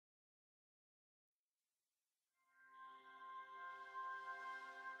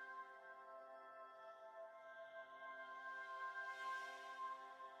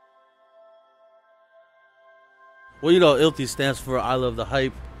Well, you know, iLTHY stands for I Love the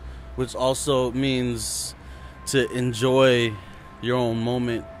Hype, which also means to enjoy your own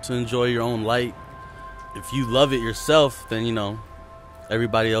moment, to enjoy your own light. If you love it yourself, then, you know,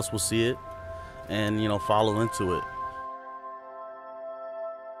 everybody else will see it and, you know, follow into it.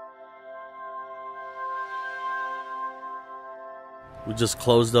 We just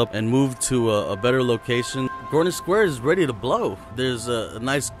closed up and moved to a better location. Gordon Square is ready to blow. There's a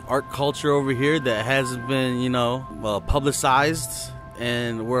nice art culture over here that hasn't been, you know, publicized.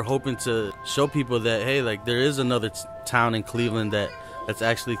 And we're hoping to show people that, hey, like, there is another town in Cleveland that's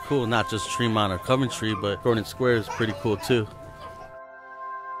actually cool. Not just Tremont or Coventry, but Gordon Square is pretty cool too.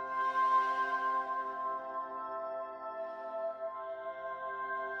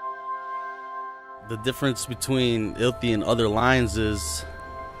 The difference between iLTHY and other lines is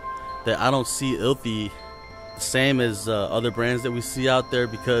that I don't see iLTHY the same as other brands that we see out there,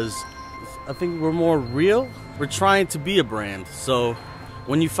 because I think we're more real. We're trying to be a brand. So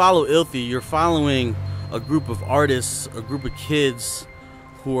when you follow iLTHY, you're following a group of artists, a group of kids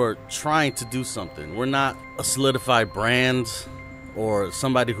who are trying to do something. We're not a solidified brand or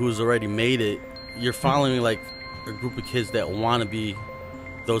somebody who's already made it. You're following like a group of kids that want to be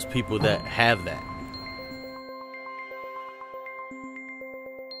those people that have that.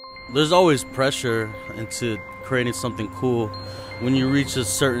 There's always pressure into creating something cool. When you reach a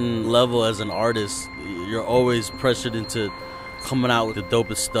certain level as an artist, you're always pressured into coming out with the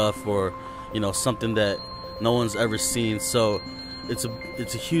dopest stuff, or, you know, something that no one's ever seen. So it's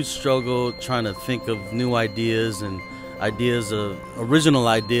a huge struggle trying to think of new ideas and ideas of original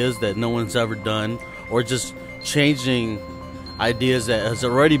ideas that no one's ever done, or just changing ideas that has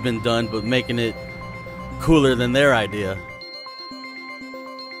already been done but making it cooler than their idea.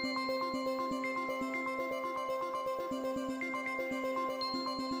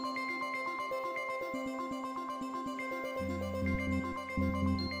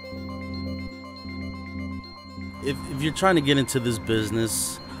 If you're trying to get into this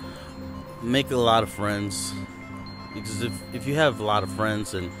business, make a lot of friends. Because if you have a lot of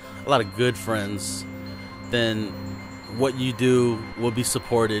friends, and a lot of good friends, then what you do will be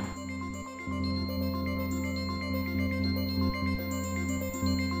supported.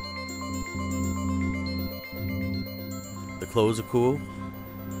 The clothes are cool.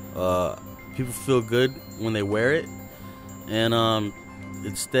 People feel good when they wear it. And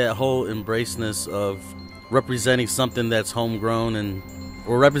it's that whole embraceness of representing something that's homegrown, and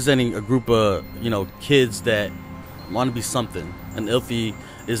we're representing a group of, you know, kids that want to be something. And iLTHY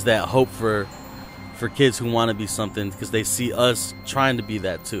is that hope for kids who want to be something, because they see us trying to be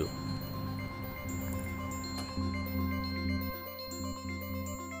that too.